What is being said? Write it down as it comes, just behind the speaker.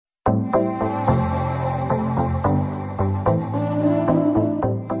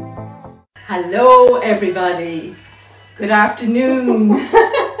Hello everybody, good afternoon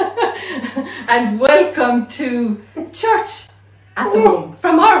and welcome to church at the home,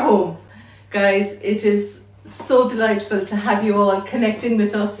 from our home. Guys, it is so delightful to have you all connecting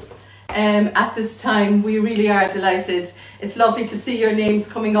with us at this time. We really are delighted. It's lovely to see your names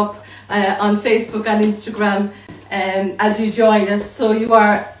coming up on Facebook and Instagram as you join us. So you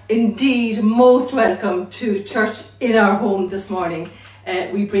are indeed most welcome to church in our home this morning.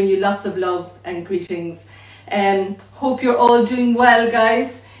 We bring you lots of love and greetings. Hope you're all doing well,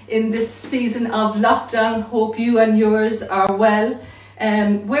 guys, in this season of lockdown. Hope you and yours are well.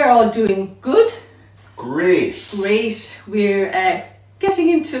 We're all doing good. Great. We're getting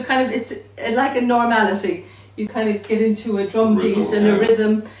into it's like a normality. You kind of get into a drum beat and a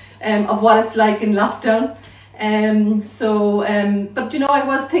rhythm of what it's like in lockdown. But you know, I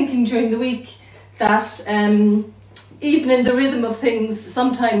was thinking during the week that even in the rhythm of things,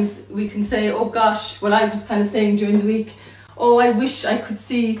 sometimes we can say, oh gosh, well, I was kind of saying during the week, oh, I wish I could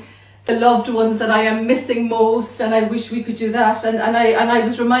see the loved ones that I am missing most, and I wish we could do that. And I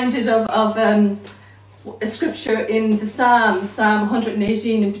was reminded of a scripture in the Psalm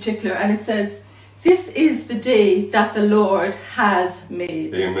 118 in particular, and it says, "This is the day that the Lord has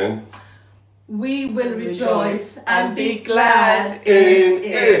made. Amen. We will rejoice and be glad in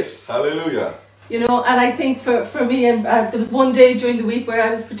it." Hallelujah. You know, and I think for me, there was one day during the week where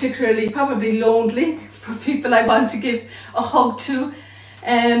I was particularly probably lonely for people I want to give a hug to.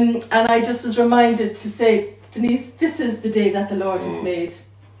 And I just was reminded to say, Denise, this is the day that the Lord has made.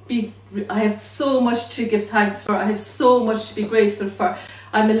 I have so much to give thanks for. I have so much to be grateful for.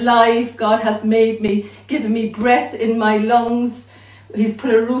 I'm alive. God has made me, given me breath in my lungs. He's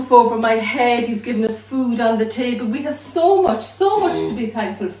put a roof over my head. He's given us food on the table. We have so much to be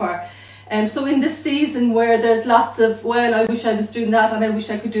thankful for. So in this season where there's lots of, well, I wish I was doing that and I wish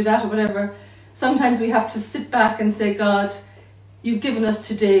I could do that or whatever, sometimes we have to sit back and say, God, you've given us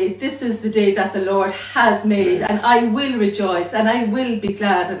today. This is the day that the Lord has made, and I will rejoice and I will be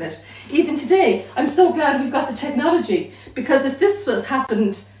glad in it. Even today, I'm so glad we've got the technology, because if this was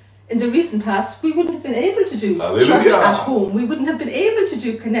happened in the recent past, we wouldn't have been able to do church at home. We wouldn't have been able to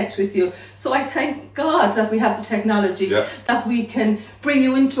do Connect with You. So I thank God that we have the technology, that we can bring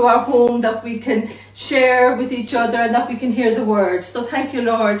you into our home, that we can share with each other, and that we can hear the word. So thank you,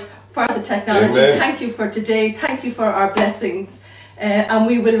 Lord, for the technology. Amen. Thank you for today. Thank you for our blessings. And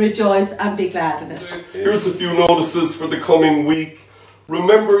we will rejoice and be glad in it. Here's a few notices for the coming week.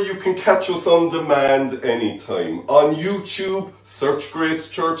 Remember, you can catch us on demand anytime. On YouTube, search Grace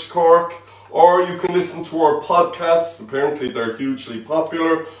Church Cork, or you can listen to our podcasts. Apparently they're hugely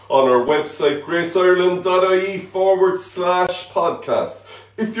popular on our website, graceireland.ie/podcasts.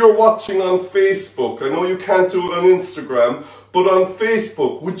 If you're watching on Facebook, I know you can't do it on Instagram, but on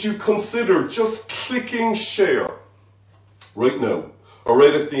Facebook, would you consider just clicking share right now, or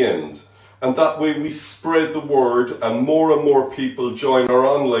right at the end? And that way we spread the word and more people join our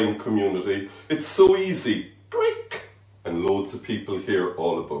online community. It's so easy. Click! And loads of people hear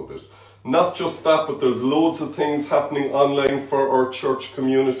all about it. Not just that, but there's loads of things happening online for our church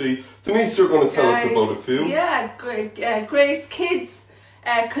community. Denise, you're going to tell us about a few. Yeah, Grace Kids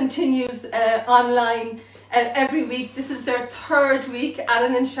continues online every week. This is their third week.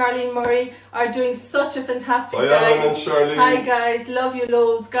 Alan and Charlene Murray are doing such a fantastic job. Hi, Alan and Charlene. Hi guys, love you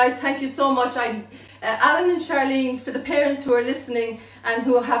loads. Guys, thank you so much. Alan and Charlene, for the parents who are listening and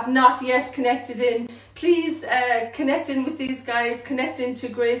who have not yet connected in, please connect in with these guys, connect into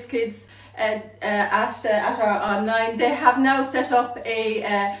Grace Kids at our online. They have now set up a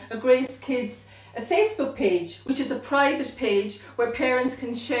Grace Kids a Facebook page, which is a private page where parents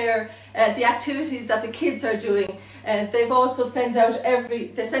can share the activities that the kids are doing. They've also sent out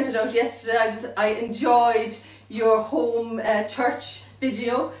they sent it out yesterday. I enjoyed your home church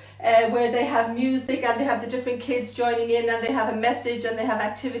video where they have music and they have the different kids joining in, and they have a message and they have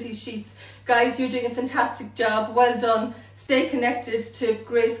activity sheets. Guys, you're doing a fantastic job. Well done. Stay connected to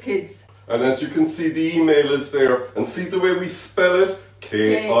Grace Kids. And as you can see, the email is there, and see the way we spell it?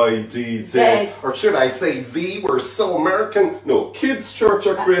 K-I-D-Z. Or should I say Z? We're so American. No,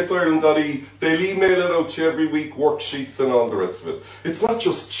 kidschurch@graceireland.ie. They'll email it out to you every week, worksheets and all the rest of it. It's not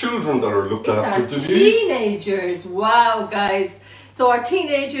just children that are looked after. It's teenagers. Wow, guys. So our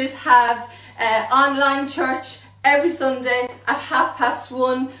teenagers have online church every Sunday at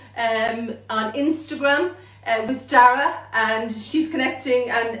 1:30 on Instagram. with Dara, and she's connecting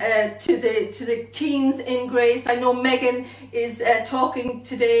and to the teens in Grace. I know Megan is talking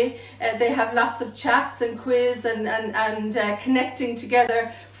today. They have lots of chats and quiz and connecting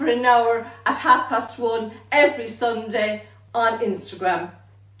together for an hour at 1:30 every Sunday on Instagram.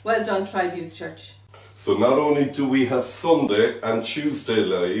 Well done, Tribe Youth Church. So not only do we have Sunday and Tuesday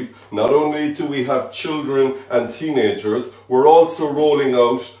live, not only do we have children and teenagers, we're also rolling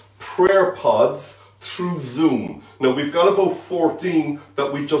out prayer pods through Zoom. Now we've got about 14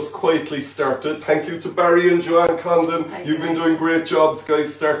 that we just quietly started. Thank you to Barry and Joanne Condon. You've been doing great jobs,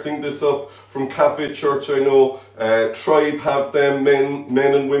 guys, starting this up. From Cafe Church, I know Tribe have them, men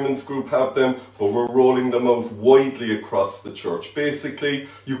and women's group have them, but we're rolling them out widely across the church. Basically,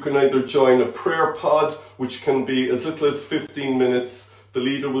 you can either join a prayer pod, which can be as little as 15 minutes. The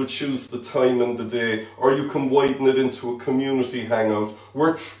leader will choose the time and the day, or you can widen it into a community hangout.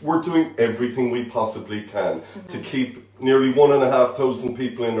 We're doing everything we possibly can to keep nearly 1,500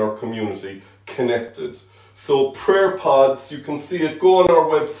 people in our community connected. So prayer pods, you can see it, go on our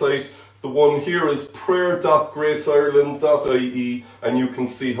website. The one here is prayer.graceireland.ie, and you can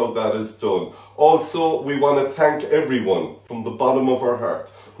see how that is done. Also, we want to thank everyone from the bottom of our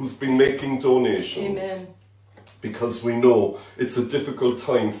heart who's been making donations. Amen. Because we know it's a difficult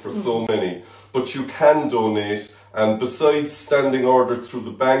time for so many. But you can donate, and besides standing ordered through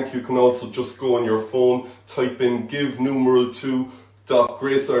the bank, you can also just go on your phone, type in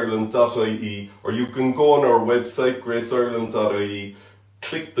give2.graceireland.ie, or you can go on our website, graceireland.ie,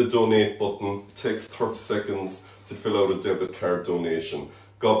 click the donate button. It takes 30 seconds to fill out a debit card donation.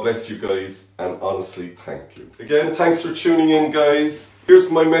 God bless you guys, and honestly, thank you. Again, thanks for tuning in, guys. Here's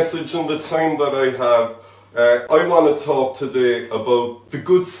my message and the time that I have. I want to talk today about the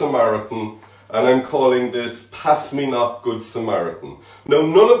Good Samaritan, and I'm calling this Pass Me Not Good Samaritan. Now,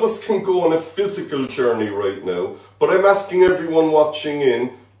 none of us can go on a physical journey right now, but I'm asking everyone watching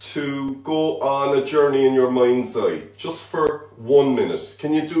in to go on a journey in your mind's eye, just for 1 minute.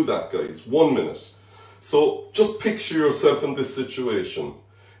 Can you do that, guys? 1 minute. So just picture yourself in this situation.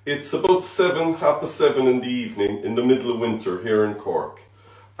 It's about 7:30 in the evening in the middle of winter here in Cork,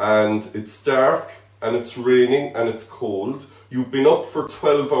 and it's dark and it's raining and it's cold. You've been up for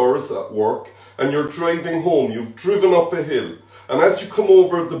 12 hours at work and you're driving home. You've driven up a hill, and as you come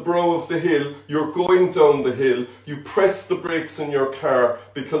over the brow of the hill, you're going down the hill. You press the brakes in your car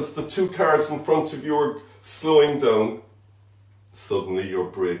because the two cars in front of you are slowing down. Suddenly your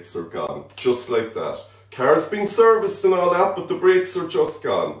brakes are gone, just like that. Car's been serviced and all that, but the brakes are just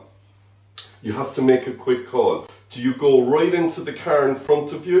gone. You have to make a quick call. Do you go right into the car in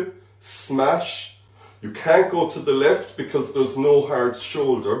front of you? Smash. You can't go to the left because there's no hard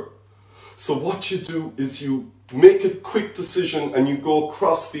shoulder. So what you do is you make a quick decision and you go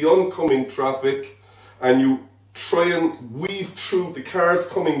across the oncoming traffic and you try and weave through the cars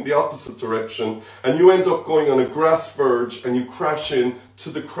coming the opposite direction, and you end up going on a grass verge and you crash in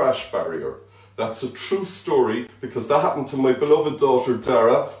to the crash barrier. That's a true story because that happened to my beloved daughter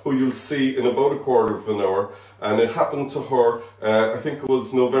Dara, who you'll see in about a quarter of an hour, and it happened to her, I think it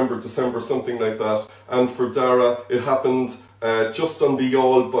was November, December, something like that, and for Dara it happened just on the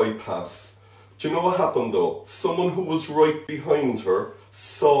Yall bypass. Do you know what happened though? Someone who was right behind her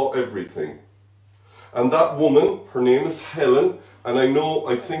saw everything. And that woman, her name is Helen, and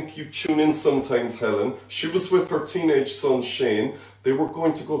I think you tune in sometimes, Helen. She was with her teenage son Shane. They were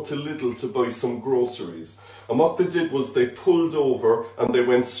going to go to Lidl to buy some groceries. And what they did was they pulled over and they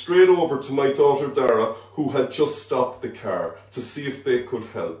went straight over to my daughter Dara, who had just stopped the car, to see if they could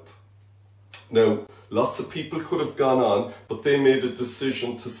help. Now, lots of people could have gone on, but they made a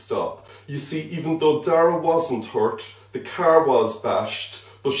decision to stop. You see, even though Dara wasn't hurt, the car was bashed,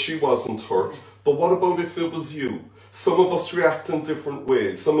 but she wasn't hurt. But what about if it was you? Some of us react in different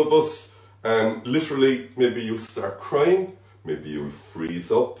ways. Some of us, literally, maybe you'll start crying, maybe you'll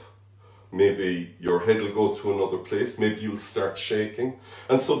freeze up, maybe your head will go to another place, maybe you'll start shaking.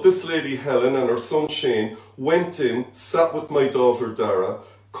 And so this lady Helen and her son Shane went in, sat with my daughter Dara,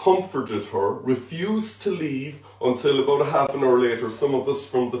 comforted her, refused to leave until about a half an hour later some of us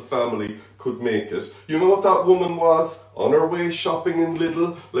from the family could make it. You know what that woman was? On her way shopping in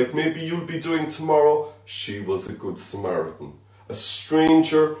Lidl, like maybe you'll be doing tomorrow. She was a Good Samaritan. A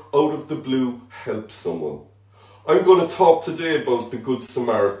stranger out of the blue helped someone. I'm going to talk today about the Good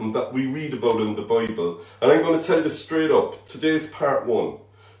Samaritan that we read about in the Bible, and I'm going to tell you straight up, today's part 1.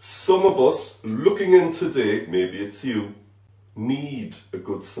 Some of us looking in today, maybe it's you, need a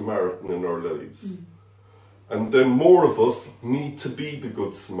Good Samaritan in our lives. And then more of us need to be the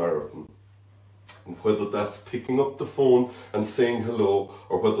Good Samaritan. And whether that's picking up the phone and saying hello,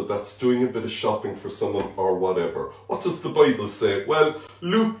 or whether that's doing a bit of shopping for someone or whatever. What does the Bible say? Well,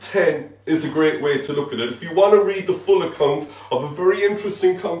 Luke 10 is a great way to look at it. If you want to read the full account of a very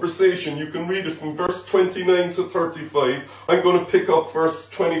interesting conversation, you can read it from verse 29 to 35. I'm going to pick up verse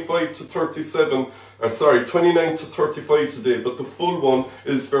 25 to 37. 29 to 35 today, but the full one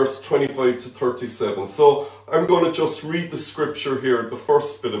is verse 25 to 37. So I'm going to just read the scripture here, the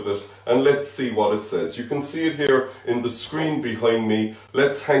first bit of it, and let's see what it says. You can see it here in the screen behind me.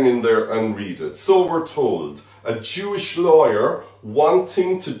 Let's hang in there and read it. So we're told, a Jewish lawyer,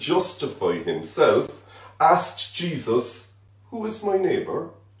 wanting to justify himself, asked Jesus, "Who is my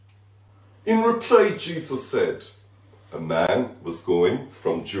neighbor?" In reply, Jesus said, "A man was going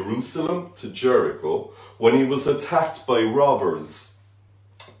from Jerusalem to Jericho when he was attacked by robbers.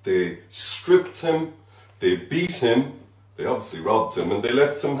 They stripped him, they beat him, they obviously robbed him, and they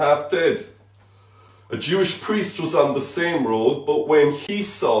left him half dead. A Jewish priest was on the same road, but when he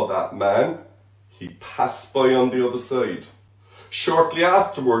saw that man, he passed by on the other side. Shortly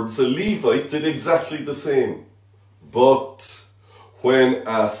afterwards, a Levite did exactly the same. But when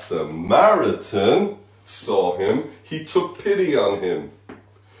a Samaritan saw him, he took pity on him.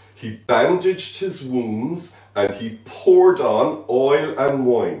 He bandaged his wounds and he poured on oil and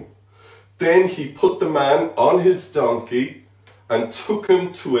wine. Then he put the man on his donkey and took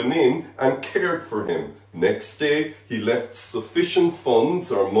him to an inn and cared for him. Next day he left sufficient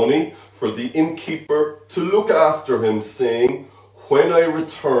funds or money for the innkeeper to look after him, saying, 'When I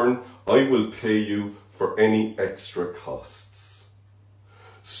return, I will pay you for any extra costs.'"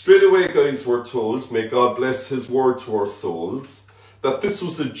 Straight away, guys, we're told, may God bless his word to our souls, that this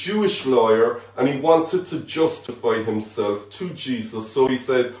was a Jewish lawyer and he wanted to justify himself to Jesus. So he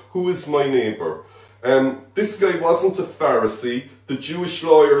said, "Who is my neighbor?" This guy wasn't a Pharisee. The Jewish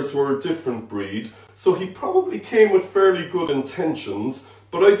lawyers were a different breed. So he probably came with fairly good intentions.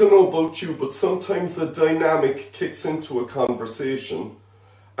 But I don't know about you, but sometimes a dynamic kicks into a conversation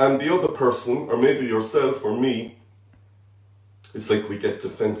and the other person, or maybe yourself or me, it's like we get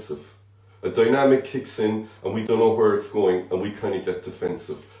defensive. A dynamic kicks in and we don't know where it's going and we kind of get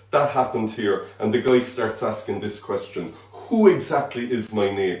defensive. That happened here, and the guy starts asking this question: who exactly is my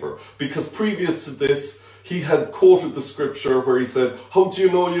neighbor? Because previous to this, he had quoted the scripture where he said, "How do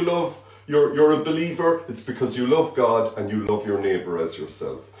you know you're a believer? It's because you love God and you love your neighbor as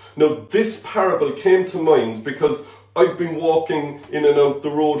yourself." Now, this parable came to mind because I've been walking in and out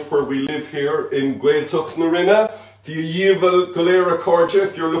the road where we live here in Gaeltacht na Rinne, the Yível Galera Corja,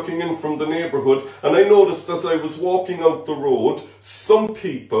 if you're looking in from the neighbourhood, and I noticed as I was walking out the road, some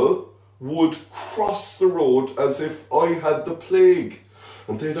people would cross the road as if I had the plague.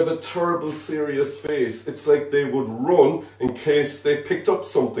 And they'd have a terrible, serious face. It's like they would run in case they picked up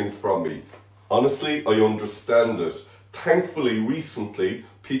something from me. Honestly, I understand it. Thankfully, recently,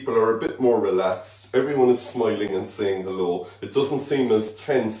 people are a bit more relaxed. Everyone is smiling and saying hello. It doesn't seem as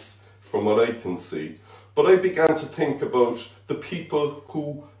tense from what I can see. But I began to think about the people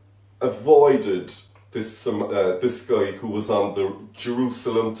who avoided this guy who was on the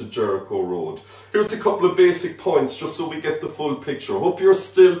Jerusalem to Jericho road. Here's a couple of basic points just so we get the full picture. Hope you're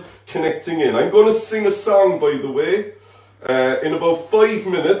still connecting in. I'm going to sing a song, by the way, in about 5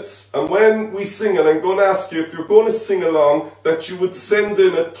 minutes. And when we sing it, I'm going to ask you, if you're going to sing along, that you would send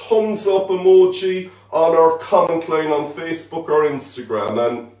in a thumbs up emoji on our comment line on Facebook or Instagram.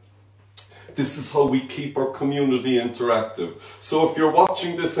 And this is how we keep our community interactive. So if you're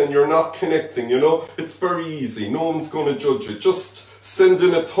watching this and you're not connecting, you know, it's very easy. No one's going to judge it. Just send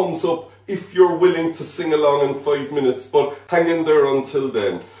in a thumbs up if you're willing to sing along in 5 minutes, but hang in there until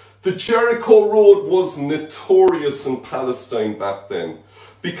then. The Jericho Road was notorious in Palestine back then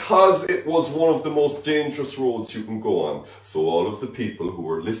because it was one of the most dangerous roads you can go on. So all of the people who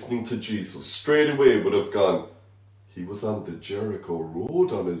were listening to Jesus straight away would have gone, "He was on the Jericho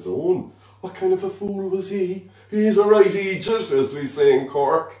Road on his own. What kind of a fool was he? He's a right idiot," as we say in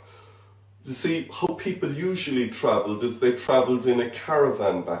Cork. You see, how people usually travelled is they travelled in a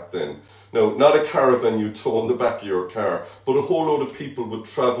caravan back then. Now, not a caravan you tow in the back of your car, but a whole load of people would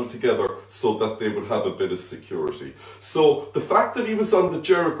travel together so that they would have a bit of security. So the fact that he was on the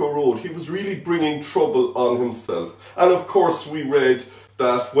Jericho Road, he was really bringing trouble on himself. And of course we read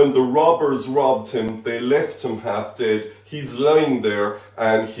that when the robbers robbed him, they left him half dead. He's lying there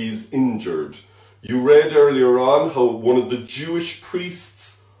and he's injured. You read earlier on how one of the Jewish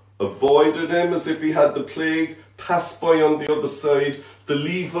priests avoided him as if he had the plague, passed by on the other side. The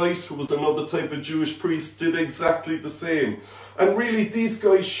Levite, who was another type of Jewish priest, did exactly the same. And really, these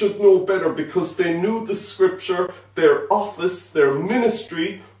guys should know better because they knew the scripture, their office, their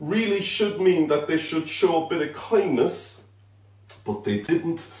ministry really should mean that they should show a bit of kindness, but they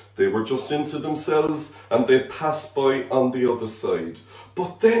didn't. They were just into themselves and they passed by on the other side.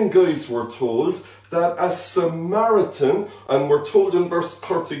 But then, guys, we're told that a Samaritan, and we're told in verse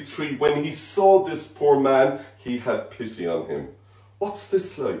 33, when he saw this poor man, he had pity on him. What's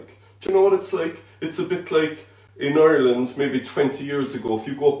this like? Do you know what it's like? It's a bit like in Ireland, maybe 20 years ago, if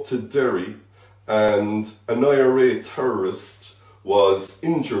you go up to Derry and an IRA terrorist was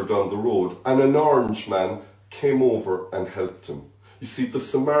injured on the road and an orange man came over and helped him. You see, the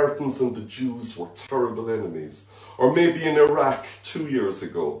Samaritans and the Jews were terrible enemies. Or maybe in Iraq 2 years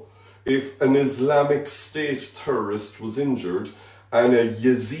ago, if an Islamic State terrorist was injured and a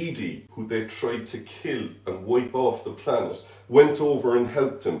Yazidi, who they tried to kill and wipe off the planet, went over and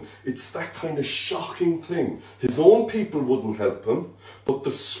helped him. It's that kind of shocking thing. His own people wouldn't help him, but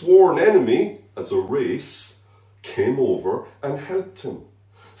the sworn enemy, as a race, came over and helped him.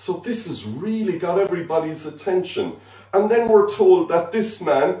 So this has really got everybody's attention. And then we're told that this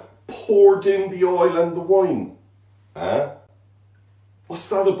man poured in the oil and the wine. What's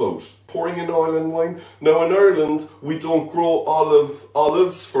that about? Pouring in oil and wine? Now in Ireland, we don't grow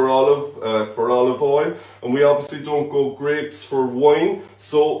olives for olive oil, and we obviously don't grow grapes for wine.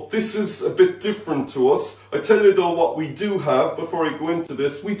 So this is a bit different to us. I tell you though what we do have, before I go into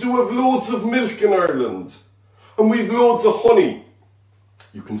this, we do have loads of milk in Ireland. And we've loads of honey.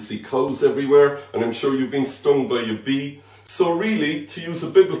 You can see cows everywhere, and I'm sure you've been stung by a bee. So really, to use a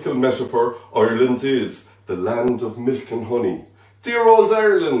biblical metaphor, Ireland is the land of milk and honey. Dear old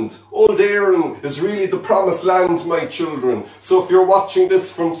Ireland, old Erin is really the promised land, my children. So if you're watching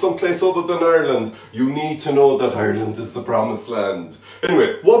this from someplace other than Ireland, you need to know that Ireland is the promised land.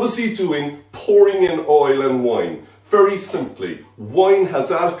 Anyway, what was he doing? Pouring in oil and wine. Very simply, wine has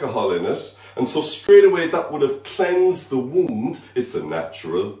alcohol in it, and so straight away that would have cleansed the wound. It's a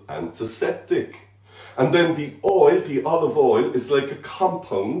natural antiseptic. And then the oil, the olive oil, is like a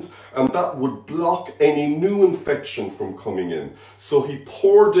compound, and that would block any new infection from coming in. So he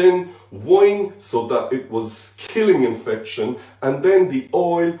poured in wine so that it was killing infection, and then the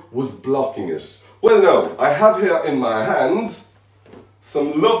oil was blocking it. Well now, I have here in my hand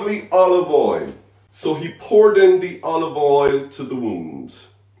some lovely olive oil. So he poured in the olive oil to the wound.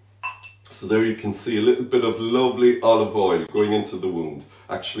 So there you can see a little bit of lovely olive oil going into the wound.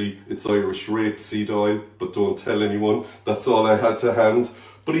 Actually, it's Irish rapeseed oil, but don't tell anyone. That's all I had to hand.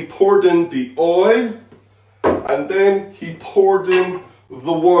 But he poured in the oil, and then he poured in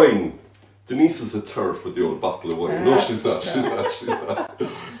the wine. Denise is a terror for the old bottle of wine. No, she's not.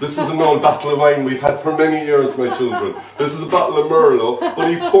 This is an old bottle of wine we've had for many years, my children. This is a bottle of Merlot, but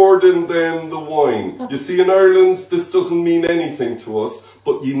he poured in then the wine. You see, in Ireland, this doesn't mean anything to us,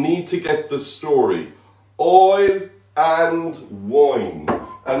 but you need to get the story. Oil and wine.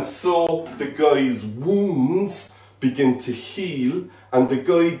 And so the guy's wounds begin to heal and the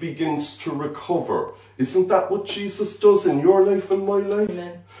guy begins to recover. Isn't that what Jesus does in your life and my life?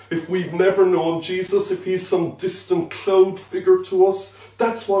 Amen. If we've never known Jesus, if he's some distant cloud figure to us,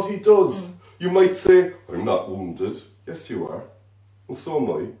 that's what he does. You might say, I'm not wounded. Yes, you are. And so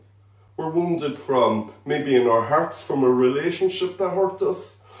am I. We're wounded from, maybe in our hearts, from a relationship that hurt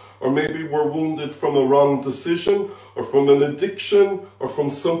us. Or maybe we're wounded from a wrong decision, or from an addiction, or from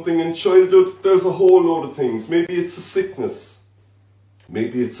something in childhood. There's a whole load of things. Maybe it's a sickness.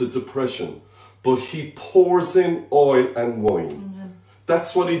 Maybe it's a depression. But he pours in oil and wine.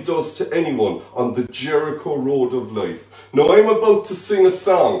 That's what he does to anyone on the Jericho road of life. Now I'm about to sing a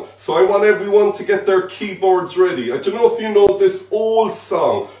song, so I want everyone to get their keyboards ready. I don't know if you know this old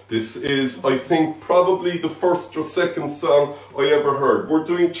song. This is, I think, probably the first or second song I ever heard. We're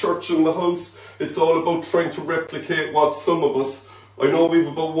doing Church in the House. It's all about trying to replicate what some of us, I know we've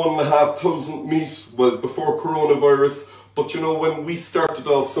about 1,500 meet, well, before coronavirus. But you know, when we started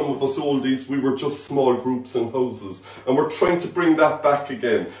off, some of us oldies, we were just small groups in houses. And we're trying to bring that back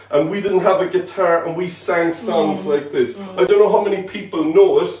again. And we didn't have a guitar and we sang songs like this. I don't know how many people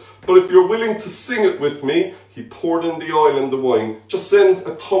know it, but if you're willing to sing it with me, he poured in the oil and the wine. Just send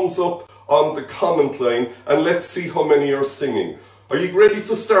a thumbs up on the comment line and let's see how many are singing. Are you ready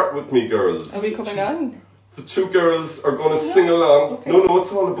to start with me, girls? Are we coming on? The two girls are going to sing along. Okay. No,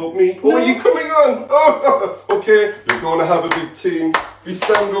 it's all about me. No. Oh, are you coming on? Oh, okay, you're going to have a big team. If you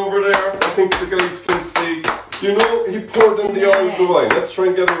stand over there, I think the guys can see. Do you know he poured in the oil and the wine? Let's try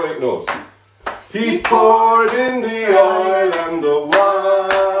and get it right now. He poured in the oil and the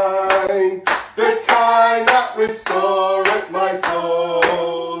wine, the kind that restoreth my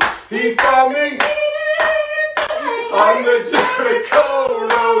soul. He found me on the Jericho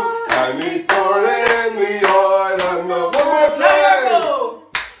road, and he poured in the oil and the one more time.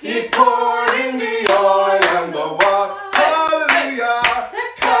 He poured in the oil and the wine. Hallelujah, the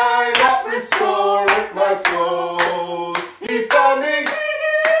kind that restoreth my soul. He found me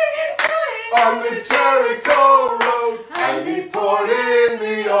on the Jericho road, and he poured in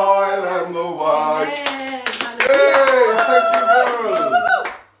the oil and the wine. Hey, thank you, girls.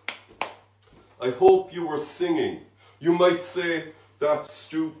 I hope you were singing. You might say, that's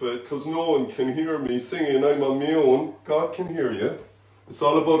stupid, because no one can hear me singing. I'm on my own. God can hear you. It's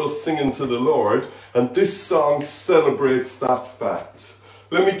all about us singing to the Lord, and this song celebrates that fact.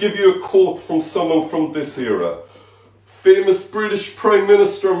 Let me give you a quote from someone from this era. Famous British Prime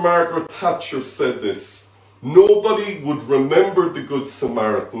Minister Margaret Thatcher said this: "Nobody would remember the Good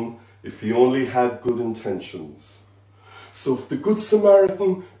Samaritan if he only had good intentions." So if the Good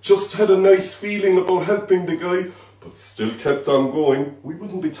Samaritan just had a nice feeling about helping the guy, but still kept on going, we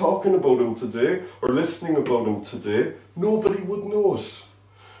wouldn't be talking about him today or listening about him today. Nobody would know it.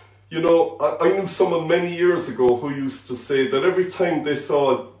 You know, I knew someone many years ago who used to say that every time they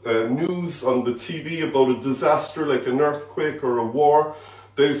saw news on the TV about a disaster like an earthquake or a war,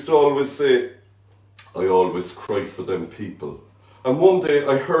 they used to always say, "I always cry for them people." And one day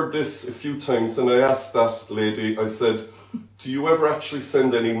I heard this a few times, and I asked that lady, I said, "Do you ever actually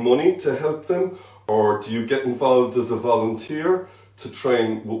send any money to help them? Or do you get involved as a volunteer to train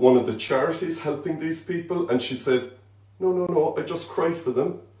with one of the charities helping these people?" And she said, no, I just cry for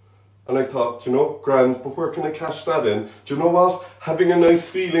them." And I thought, you know, grand, but where can I cash that in? Do you know what? Having a nice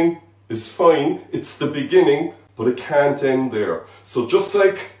feeling is fine. It's the beginning, but it can't end there. So just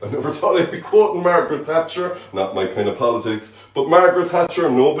like, I never thought I'd be quoting Margaret Thatcher, not my kind of politics, but Margaret Thatcher,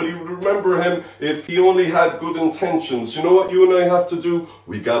 nobody would remember him if he only had good intentions. You know what you and I have to do?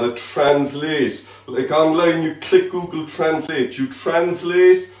 We gotta translate. Like online, you click Google Translate. You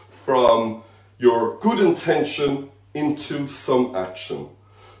translate from your good intention into some action.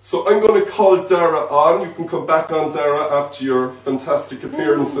 So I'm going to call Dara on. You can come back on, Dara, after your fantastic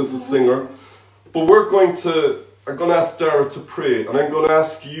appearance as a singer. But I'm going to ask Dara to pray, and I'm going to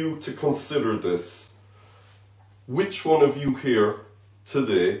ask you to consider this. Which one of you here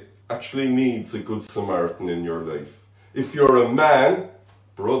today actually needs a Good Samaritan in your life? If you're a man,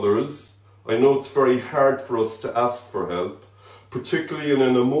 brothers, I know it's very hard for us to ask for help, particularly in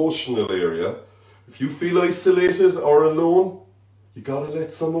an emotional area. If you feel isolated or alone, you gotta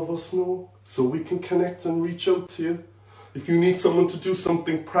let some of us know so we can connect and reach out to you. If you need someone to do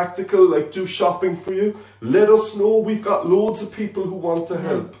something practical, like do shopping for you, let us know. We've got loads of people who want to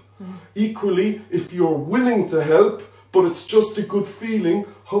help. Equally, if you're willing to help, but it's just a good feeling,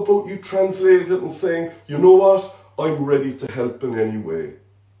 how about you translate it and saying, you know what, I'm ready to help in any way.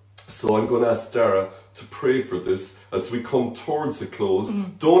 So I'm going to ask Dara to pray for this as we come towards the close.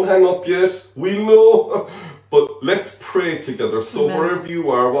 Don't hang up yet, we'll know. But let's pray together. So wherever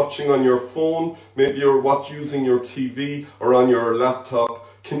you are, watching on your phone, maybe you're using your TV or on your laptop,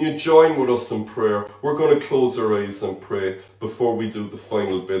 can you join with us in prayer? We're going to close our eyes and pray before we do the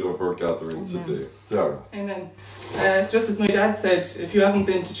final bit of our gathering today. Dara. Amen. It's just as my dad said, if you haven't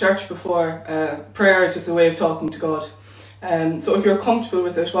been to church before, prayer is just a way of talking to God. So if you're comfortable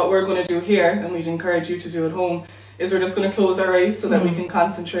with it, what we're going to do here, and we'd encourage you to do at home, is we're just going to close our eyes so that we can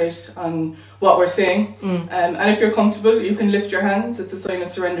concentrate on what we're saying. And if you're comfortable, you can lift your hands. It's a sign of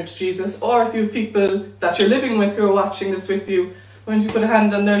surrender to Jesus. Or if you have people that you're living with who are watching this with you, why don't you put a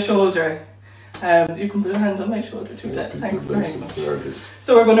hand on their shoulder? You can put a hand on my shoulder too, Dad. Thanks very much.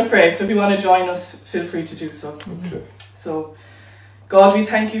 So we're going to pray. So if you want to join us, feel free to do so. Okay. So, God, we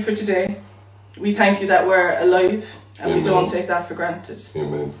thank you for today. We thank you that we're alive, and we don't take that for granted.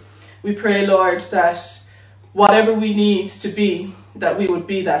 Amen. We pray, Lord, that whatever we need to be, that we would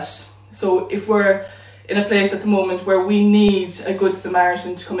be that. So if we're in a place at the moment where we need a Good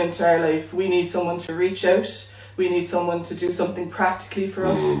Samaritan to come into our life, we need someone to reach out, we need someone to do something practically for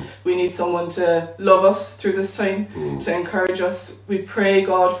us, we need someone to love us through this time, to encourage us. We pray,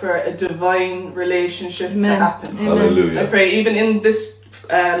 God, for a divine relationship to happen. Hallelujah. I pray even in this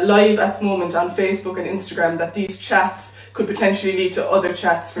live at the moment on Facebook and Instagram that these chats could potentially lead to other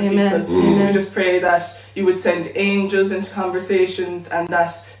chats for people. We just pray that you would send angels into conversations and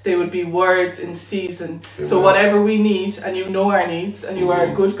that they would be words in season. So whatever we need, and you know our needs, and you are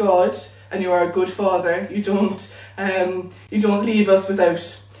a good God and you are a good Father, you don't leave us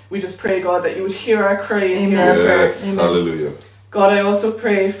without. We just pray, God, that you would hear our cry and hear our prayers. Hallelujah. God, I also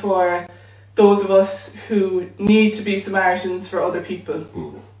pray for those of us who need to be Samaritans for other people.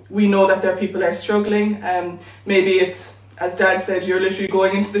 we know that there are people that are struggling. Maybe it's, as Dad said, you're literally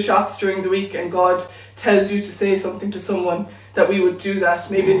going into the shops during the week and God tells you to say something to someone, that we would do that.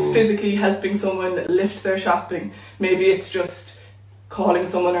 Maybe it's physically helping someone lift their shopping. Maybe it's just calling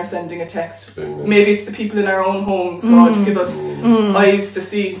someone or sending a text. Amen. Maybe it's the people in our own homes. God, give us eyes to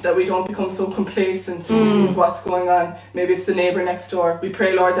see that we don't become so complacent with what's going on. Maybe it's the neighbour next door. We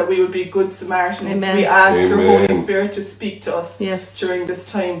pray, Lord, that we would be good Samaritans. Amen. We ask Amen. your Holy Spirit to speak to us Yes. during this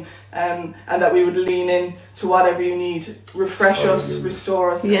time, and that we would lean in to whatever you need. Refresh us,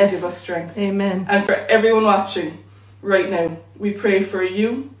 restore us, Yes. and give us strength. Amen. And for everyone watching right now, we pray for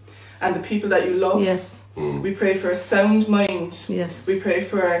you and the people that you love. Yes. We pray for a sound mind. Yes. We pray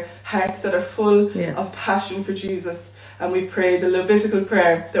for hearts that are full Yes. of passion for Jesus. And we pray the Levitical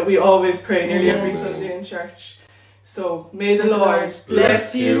prayer that we always pray nearly every Amen. Sunday in church. So may the Lord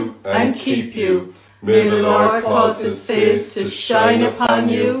bless you and keep you. May the Lord cause his face to shine upon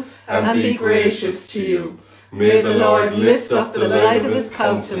you and be gracious to you. May the Lord lift up the light of his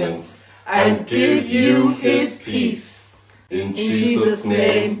countenance and give you his peace. In Jesus'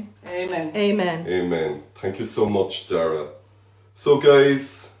 name. Amen. Amen. Amen. Thank you so much, Dara. So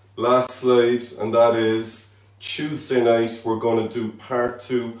guys, last slide, and that is Tuesday night. We're going to do part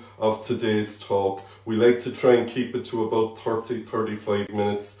 2 of today's talk. We like to try and keep it to about 30-35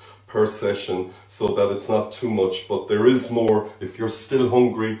 minutes per session so that it's not too much, but there is more. If you're still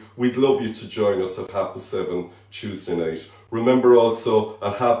hungry, we'd love you to join us at 7:30 Tuesday night. Remember also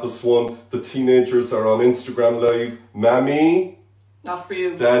at 1:30 the teenagers are on Instagram Live. Mammy, Not for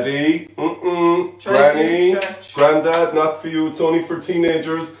you. Daddy, Try Granny, to church. Granddad, not for you, it's only for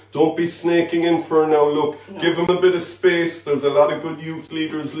teenagers. Don't be snaking in for now. Look, give them a bit of space. There's a lot of good youth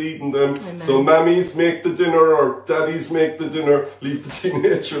leaders leading them. Amen. So mammies make the dinner or daddies make the dinner. Leave the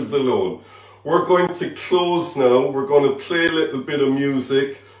teenagers alone. We're going to close now. We're going to play a little bit of music.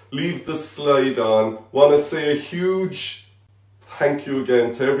 Leave the slide on. Want to say a huge thank you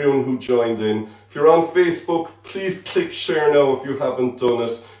again to everyone who joined in. If you're on Facebook, please click share now if you haven't done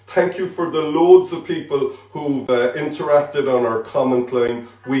it. Thank you for the loads of people who've interacted on our comment line.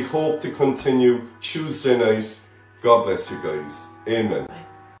 We hope to continue Tuesday night. God bless you guys. Amen.